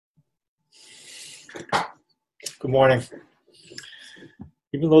Good morning.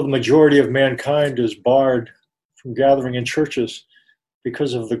 Even though the majority of mankind is barred from gathering in churches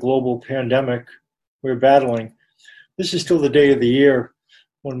because of the global pandemic we're battling, this is still the day of the year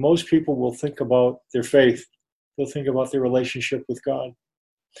when most people will think about their faith. They'll think about their relationship with God.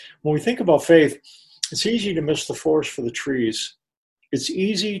 When we think about faith, it's easy to miss the forest for the trees. It's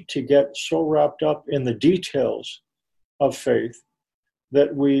easy to get so wrapped up in the details of faith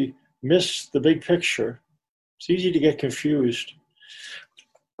that we miss the big picture. It's easy to get confused.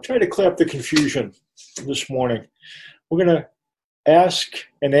 Try to clear up the confusion this morning. We're going to ask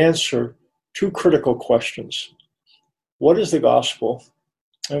and answer two critical questions. What is the gospel,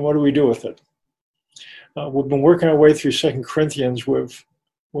 and what do we do with it? We've been working our way through 2 Corinthians.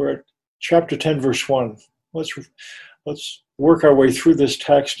 We're at chapter 10, verse 1. Let's work our way through this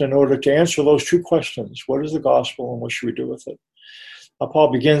text in order to answer those two questions. What is the gospel, and what should we do with it?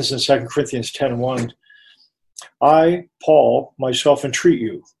 Paul begins in 2 Corinthians 10:1. I, Paul, myself entreat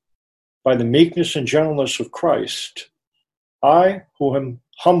you, by the meekness and gentleness of Christ, I, who am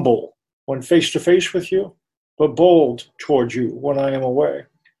humble when face to face with you, but bold toward you when I am away.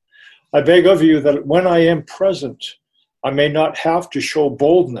 I beg of you that when I am present, I may not have to show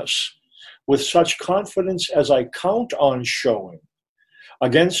boldness with such confidence as I count on showing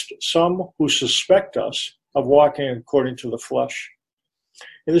against some who suspect us of walking according to the flesh.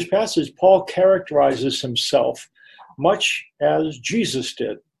 In this passage, Paul characterizes himself much as Jesus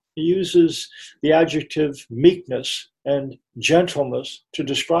did. He uses the adjective meekness and gentleness to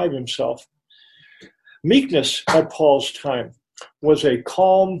describe himself. Meekness at Paul's time was a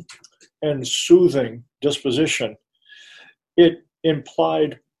calm and soothing disposition. It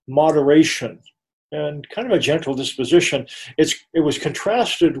implied moderation and kind of a gentle disposition. It was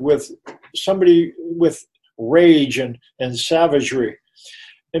contrasted with somebody with rage and savagery.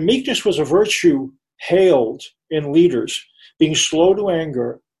 And meekness was a virtue hailed in leaders, being slow to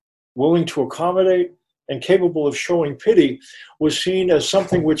anger, willing to accommodate, and capable of showing pity was seen as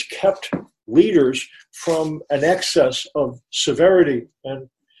something which kept leaders from an excess of severity and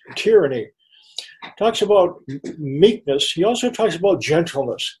tyranny. He talks about meekness. He also talks about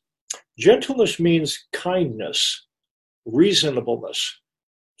gentleness. Gentleness means kindness, reasonableness,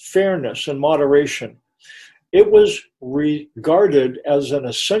 fairness, and moderation. It was regarded as an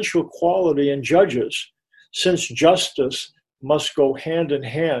essential quality in judges, since justice must go hand in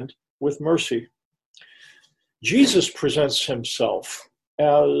hand with mercy. Jesus presents himself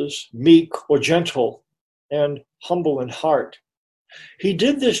as meek or gentle and humble in heart. He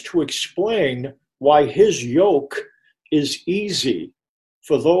did this to explain why his yoke is easy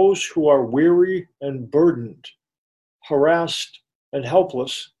for those who are weary and burdened, harassed and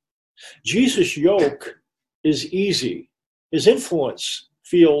helpless. Jesus' yoke is easy. His influence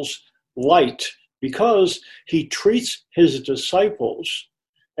feels light because he treats his disciples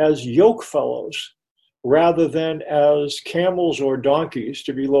as yoke fellows rather than as camels or donkeys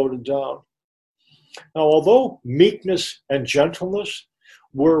to be loaded down. Now, although meekness and gentleness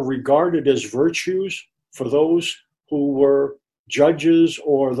were regarded as virtues for those who were judges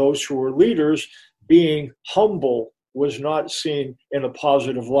or those who were leaders, being humble was not seen in a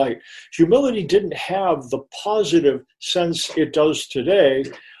positive light. Humility didn't have the positive sense it does today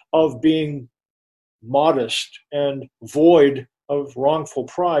of being modest and void of wrongful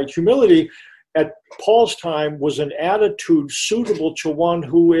pride. Humility at Paul's time was an attitude suitable to one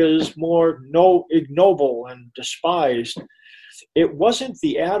who is more ignoble and despised. It wasn't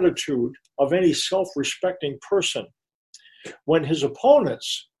the attitude of any self-respecting person. When his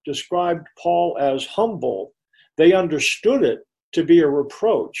opponents described Paul as humble, they understood it to be a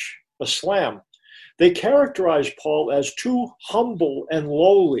reproach, a slam. They characterized Paul as too humble and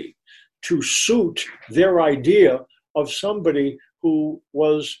lowly to suit their idea of somebody who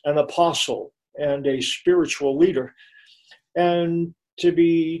was an apostle and a spiritual leader. And to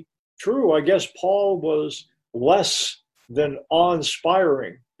be true, I guess Paul was less than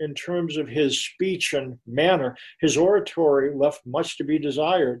awe-inspiring in terms of his speech and manner. His oratory left much to be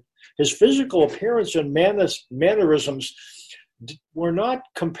desired. His physical appearance and mannerisms were not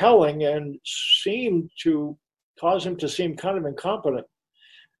compelling and seemed to cause him to seem kind of incompetent,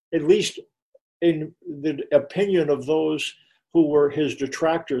 at least in the opinion of those who were his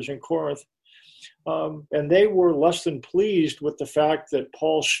detractors in Corinth. And they were less than pleased with the fact that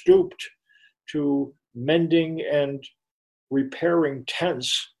Paul stooped to mending and repairing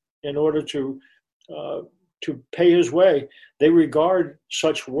tents in order to pay his way. They regard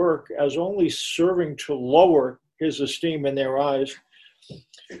such work as only serving to lower his esteem in their eyes.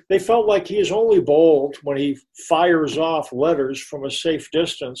 They felt like he is only bold when he fires off letters from a safe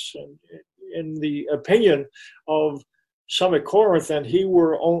distance. And in the opinion of some at Corinth, and he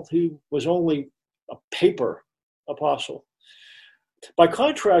was only a paper apostle. By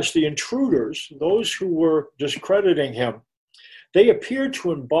contrast, the intruders, those who were discrediting him, they appeared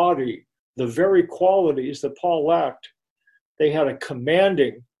to embody the very qualities that Paul lacked. They had a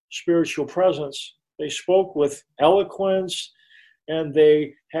commanding spiritual presence. They spoke with eloquence, and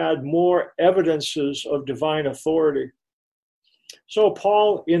they had more evidences of divine authority. So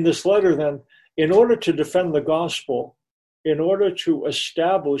Paul, in this letter then, in order to defend the gospel, in order to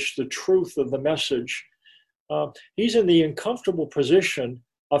establish the truth of the message, he's in the uncomfortable position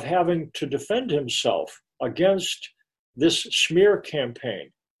of having to defend himself against this smear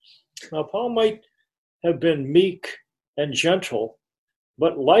campaign. Now, Paul might have been meek and gentle,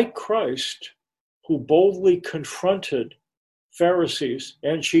 but like Christ, who boldly confronted Pharisees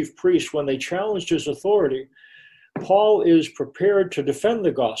and chief priests when they challenged his authority, Paul is prepared to defend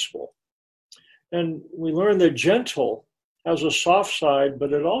the gospel. And we learn that gentle has a soft side,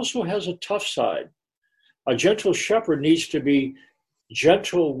 but it also has a tough side. A gentle shepherd needs to be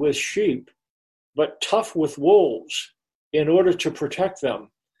gentle with sheep, but tough with wolves in order to protect them.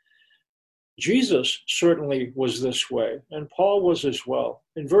 Jesus certainly was this way, and Paul was as well.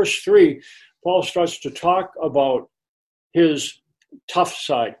 In verse 3, Paul starts to talk about his tough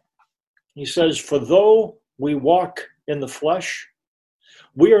side. He says, "For though we walk in the flesh,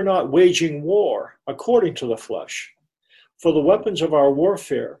 we are not waging war according to the flesh. For the weapons of our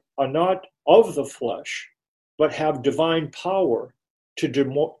warfare are not of the flesh, but have divine power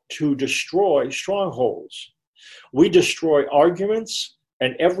to destroy strongholds. We destroy arguments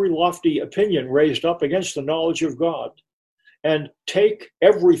and every lofty opinion raised up against the knowledge of God, and take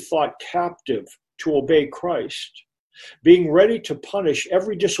every thought captive to obey Christ, being ready to punish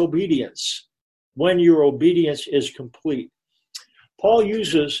every disobedience when your obedience is complete." Paul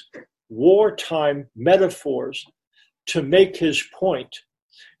uses wartime metaphors to make his point.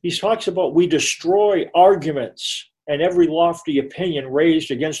 He talks about we destroy arguments and every lofty opinion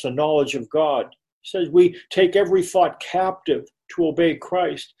raised against the knowledge of God. He says we take every thought captive to obey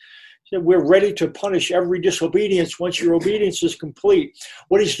Christ. He said we're ready to punish every disobedience once your obedience is complete.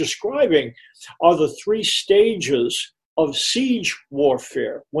 What he's describing are the three stages of siege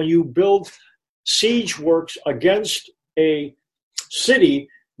warfare. When you build siege works against a city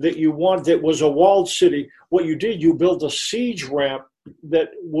that you want, that was a walled city, what you did, you built a siege ramp that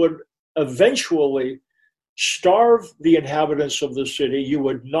would eventually starve the inhabitants of the city. You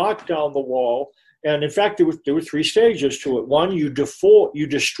would knock down the wall. And in fact, there were three stages to it. One, you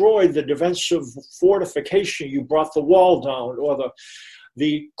destroyed the defensive fortification. You brought the wall down, or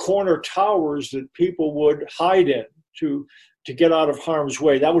the corner towers that people would hide in to get out of harm's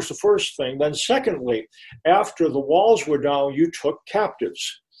way. That was the first thing. Then secondly, after the walls were down, you took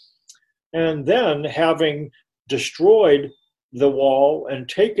captives. And then, having destroyed the wall and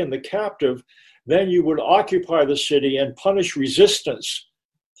taken the captive, then you would occupy the city and punish resistance.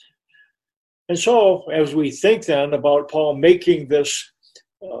 And so, as we think then about Paul making this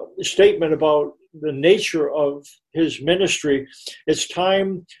statement about the nature of his ministry, it's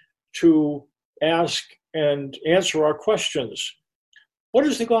time to ask and answer our questions. What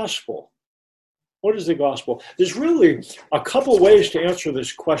is the gospel? What is the gospel? There's really a couple ways to answer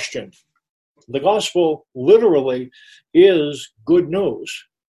this question. The gospel literally is good news.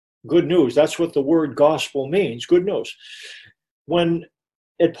 Good news. That's what the word gospel means, good news.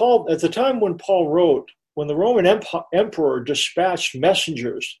 At the time when Paul wrote, when the Roman emperor dispatched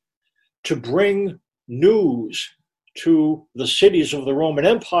messengers to bring news to the cities of the Roman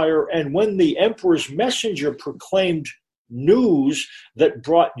Empire, and when the emperor's messenger proclaimed news that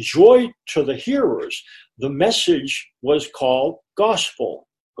brought joy to the hearers, the message was called gospel.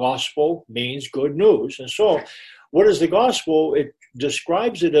 Gospel means good news. And so, what is the gospel? It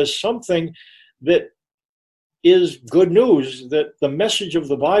describes it as something that is good news, that the message of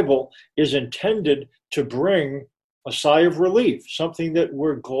the Bible is intended to bring a sigh of relief, something that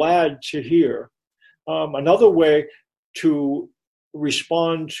we're glad to hear. Another way to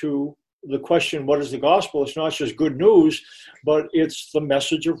respond to the question, what is the gospel? It's not just good news, but it's the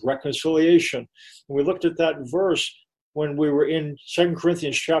message of reconciliation. And we looked at that verse when we were in 2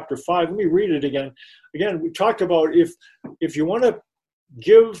 Corinthians chapter 5. Let me read it again. Again, we talked about if you want to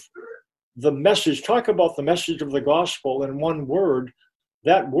give the message, talk about the message of the gospel in one word,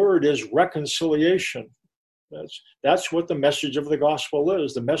 that word is reconciliation. That's what the message of the gospel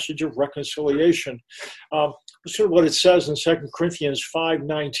is, the message of reconciliation. Listen to what it says in 2 Corinthians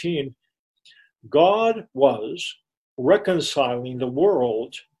 5:19. God was reconciling the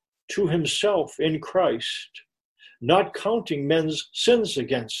world to himself in Christ, not counting men's sins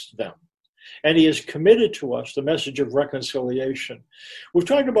against them. And he has committed to us the message of reconciliation. We've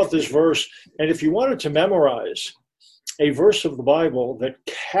talked about this verse, and if you wanted to memorize a verse of the Bible that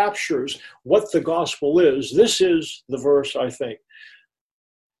captures what the gospel is, this is the verse, I think.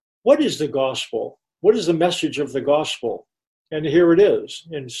 What is the gospel? What is the message of the gospel? And here it is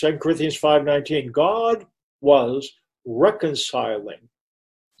in 2 Corinthians 5:19. God was reconciling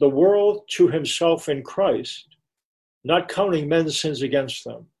the world to himself in Christ, not counting men's sins against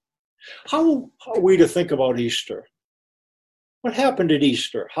them. How are we to think about Easter? What happened at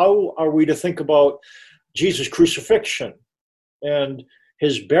Easter? How are we to think about Jesus' crucifixion and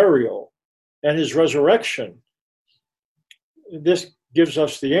his burial and his resurrection? This gives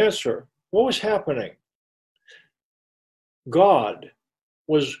us the answer. What was happening? God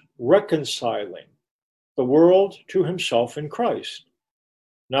was reconciling the world to himself in Christ,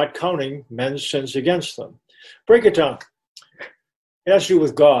 not counting men's sins against them. Break it down. It has to do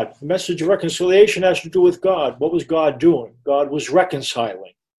with God. The message of reconciliation has to do with God. What was God doing? God was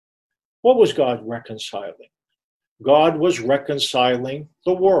reconciling. What was God reconciling? God was reconciling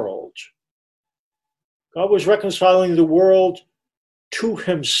the world. God was reconciling the world to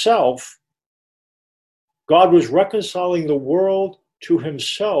himself. God was reconciling the world to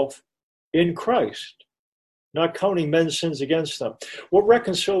himself in Christ, not counting men's sins against them. What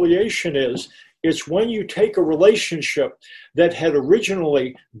reconciliation is, it's when you take a relationship that had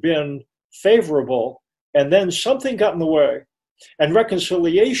originally been favorable and then something got in the way. And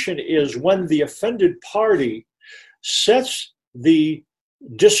reconciliation is when the offended party sets the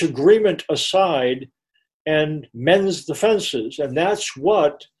disagreement aside and mends the fences. And that's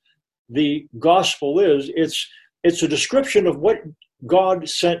what the gospel is. It's a description of what God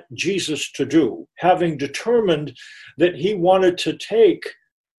sent Jesus to do, having determined that he wanted to take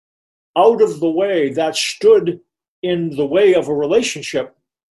out of the way that stood in the way of a relationship.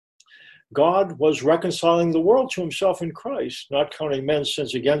 God was reconciling the world to himself in Christ, not counting men's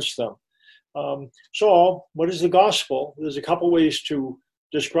sins against them. So what is the gospel? There's a couple ways to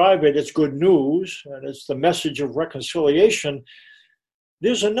describe it. It's good news, and it's the message of reconciliation.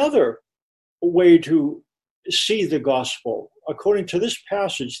 There's another way to see the gospel. According to this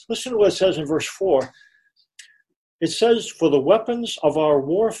passage, listen to what it says in verse 4. It says, "For the weapons of our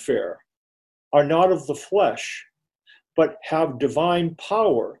warfare are not of the flesh, but have divine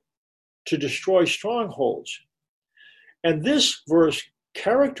power to destroy strongholds." And this verse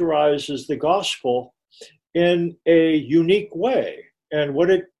characterizes the gospel in a unique way. And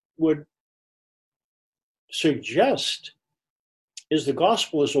what it would suggest is the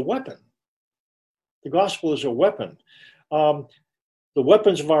gospel is a weapon. The gospel is a weapon. The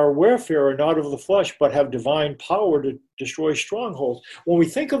weapons of our warfare are not of the flesh, but have divine power to destroy strongholds. When we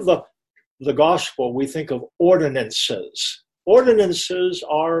think of the gospel, we think of ordinances. Ordinances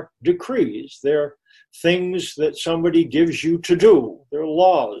are decrees. They're things that somebody gives you to do. They're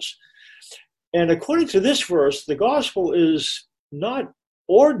laws. And according to this verse, the gospel is not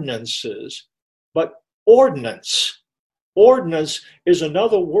ordinances, but ordinance. Ordinance is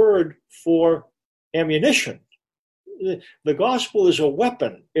another word for ammunition. The gospel is a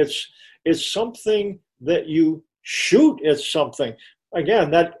weapon. It's something that you shoot at something.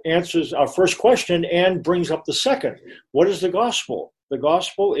 Again, that answers our first question and brings up the second. What is the gospel? The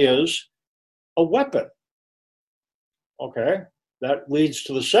gospel is a weapon. Okay, that leads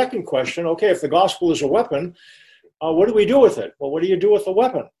to the second question. Okay, if the gospel is a weapon, what do we do with it? Well, what do you do with a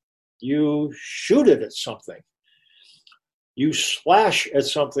weapon? You shoot it at something. You slash at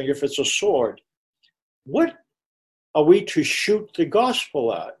something if it's a sword. What are we to shoot the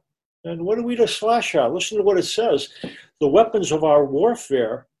gospel at? And what are we to slash at? Listen to what it says. The weapons of our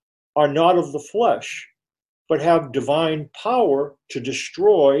warfare are not of the flesh, but have divine power to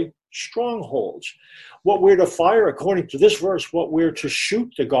destroy strongholds. What we're to fire, according to this verse, what we're to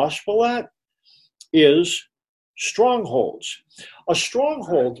shoot the gospel at is strongholds. A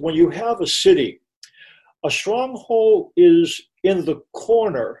stronghold, when you have a city, a stronghold is in the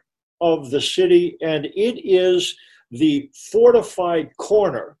corner of the city, and it is the fortified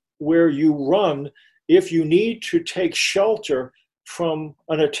corner where you run if you need to take shelter from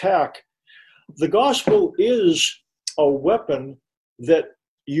an attack. The gospel is a weapon that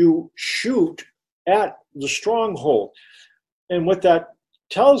you shoot at the stronghold. And what that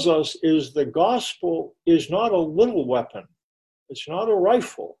tells us is the gospel is not a little weapon. It's not a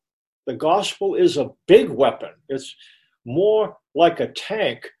rifle. The gospel is a big weapon. It's more like a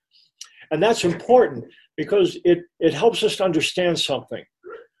tank. And that's important because it helps us to understand something.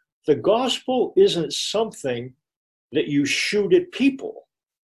 The gospel isn't something that you shoot at people.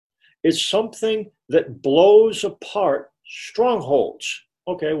 It's something that blows apart strongholds.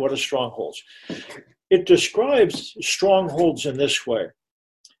 Okay, what are strongholds? It describes strongholds in this way.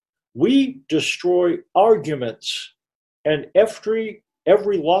 We destroy arguments and every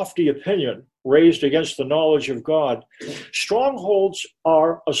lofty opinion raised against the knowledge of God. Strongholds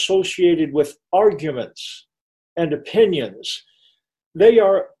are associated with arguments and opinions. They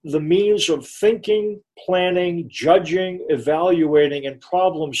are the means of thinking, planning, judging, evaluating, and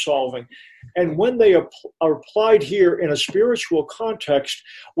problem solving. And when they are applied here in a spiritual context,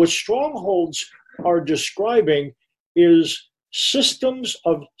 what strongholds are describing is systems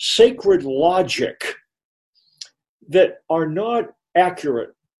of sacred logic that are not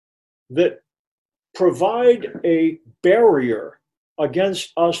accurate, that provide a barrier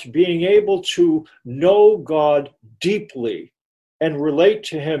against us being able to know God deeply and relate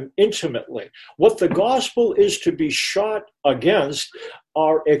to him intimately. What the gospel is to be shot against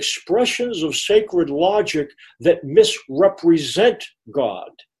are expressions of sacred logic that misrepresent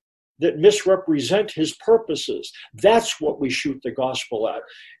God, that misrepresent his purposes. That's what we shoot the gospel at.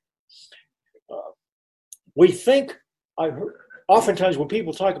 We think, oftentimes when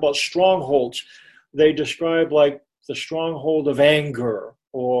people talk about strongholds, they describe like the stronghold of anger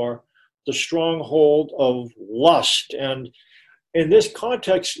or the stronghold of lust. And in this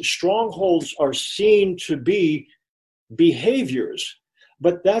context, strongholds are seen to be behaviors,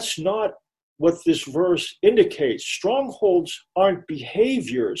 but that's not what this verse indicates. Strongholds aren't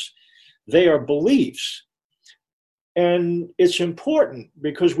behaviors, they are beliefs. And it's important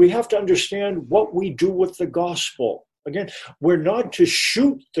because we have to understand what we do with the gospel. Again, we're not to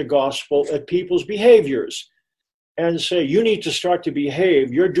shoot the gospel at people's behaviors and say, you need to start to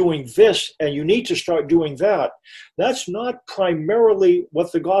behave, you're doing this, and you need to start doing that. That's not primarily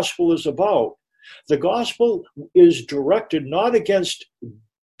what the gospel is about. The gospel is directed not against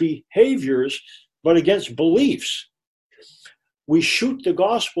behaviors, but against beliefs. We shoot the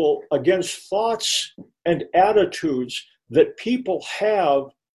gospel against thoughts and attitudes that people have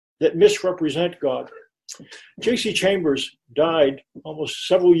that misrepresent God. J.C. Chambers died almost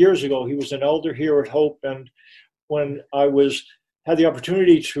several years ago. He was an elder here at Hope, and when I had the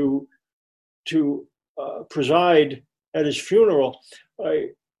opportunity to preside at his funeral, I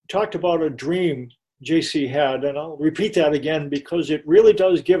talked about a dream J.C. had, and I'll repeat that again because it really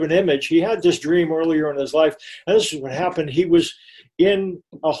does give an image. He had this dream earlier in his life, and this is what happened. He was in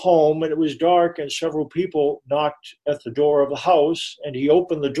a home, and it was dark, and several people knocked at the door of the house, and he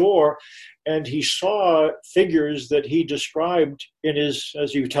opened the door, and he saw figures that he described in his,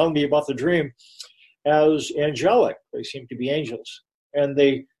 as he was telling me about the dream, as angelic. They seemed to be angels. And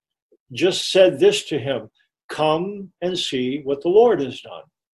they just said this to him, come and see what the Lord has done.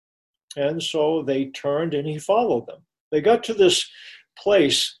 And so they turned and he followed them. They got to this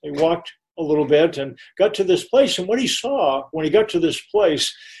place, they walked a little bit and got to this place. And what he saw when he got to this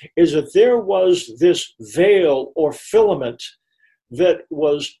place is that there was this veil or filament that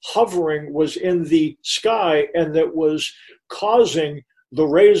was hovering, was in the sky, and that was causing the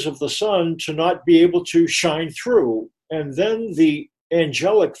rays of the sun to not be able to shine through. And then the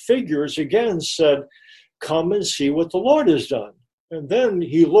angelic figures again said, come and see what the Lord has done. And then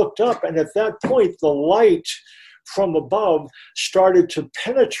he looked up, and at that point, the light from above started to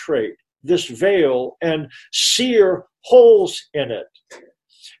penetrate this veil and sear holes in it.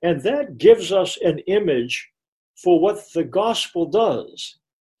 And that gives us an image for what the gospel does.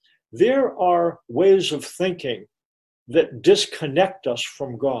 There are ways of thinking that disconnect us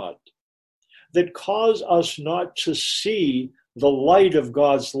from God, that cause us not to see the light of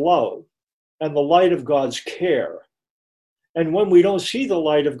God's love and the light of God's care. And when we don't see the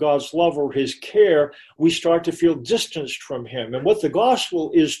light of God's love or his care, we start to feel distanced from him. And what the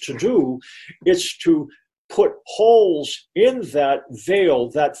gospel is to do, it's to put holes in that veil,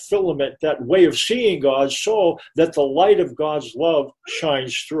 that filament, that way of seeing God, so that the light of God's love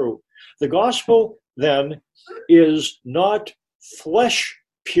shines through. The gospel, then, is not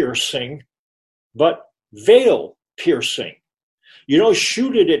flesh-piercing, but veil-piercing. You don't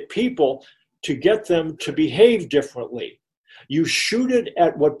shoot it at people to get them to behave differently. You shoot it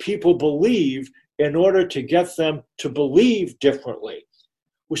at what people believe in order to get them to believe differently.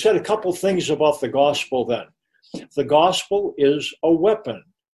 We said a couple things about the gospel then. The gospel is a weapon.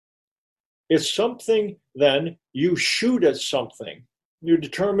 It's something, then, you shoot at something. You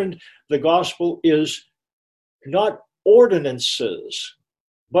determined the gospel is not ordinances,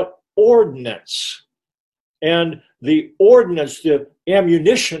 but ordinance. And the ordinance, the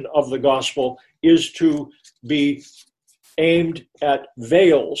ammunition of the gospel, is to be aimed at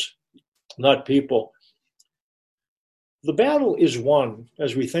veils, not people. The battle is won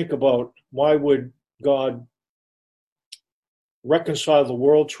as we think about why would God reconcile the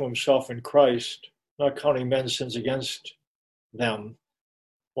world to himself in Christ, not counting men's sins against them,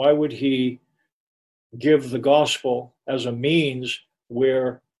 why would he give the gospel as a means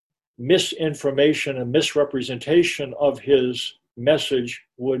where misinformation and misrepresentation of his message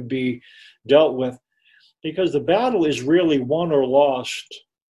would be dealt with? Because the battle is really won or lost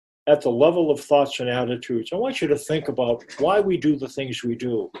at the level of thoughts and attitudes. I want you to think about why we do the things we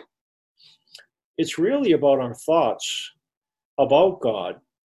do. It's really about our thoughts about God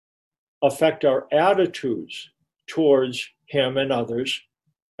affect our attitudes towards him and others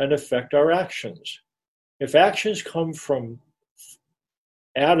and affect our actions. If actions come from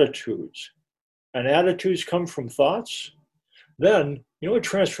attitudes and attitudes come from thoughts, then you know what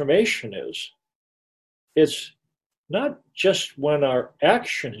transformation is? It's not just when our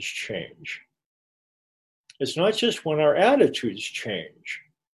actions change. It's not just when our attitudes change.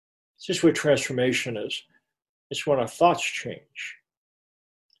 It's just what transformation is. It's when our thoughts change.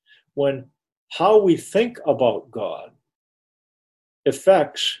 When how we think about God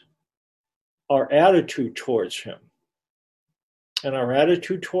affects our attitude towards him. And our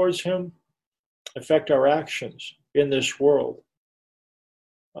attitude towards him affect our actions in this world.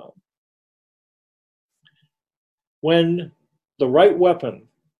 When the right weapon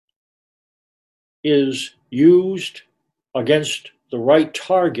is used against the right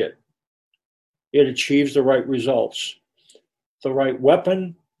target, it achieves the right results. The right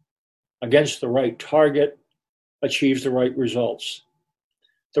weapon against the right target achieves the right results.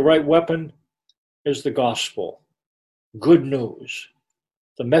 The right weapon is the gospel, good news,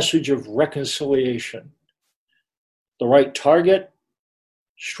 the message of reconciliation. The right target,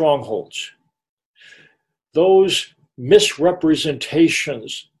 strongholds. Those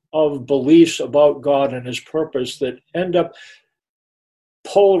misrepresentations of beliefs about God and his purpose that end up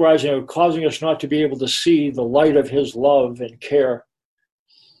polarizing or causing us not to be able to see the light of his love and care.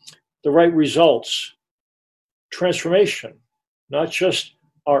 The right results, transformation, not just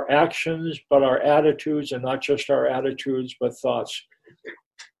our actions, but our attitudes, and not just our attitudes, but thoughts.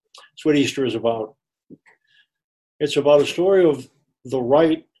 That's what Easter is about. It's about a story of the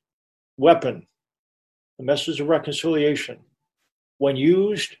right weapon, the message of reconciliation, when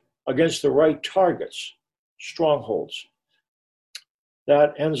used against the right targets, strongholds.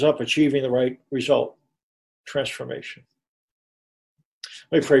 That ends up achieving the right result, transformation.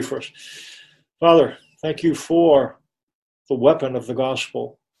 Let me pray first. Father, thank you for the weapon of the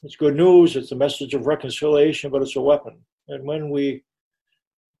gospel. It's good news, it's a message of reconciliation, but it's a weapon. And when we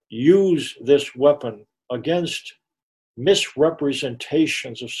use this weapon against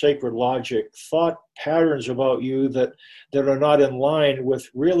misrepresentations of sacred logic, thought patterns about you that are not in line with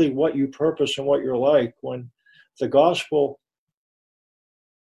really what you purpose and what you're like, when the gospel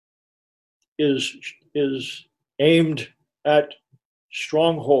is aimed at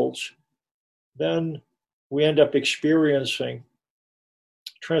strongholds, then we end up experiencing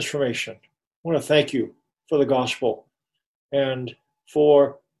transformation. I want to thank you for the gospel and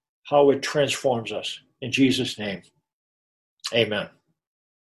for how it transforms us. In Jesus' name, amen.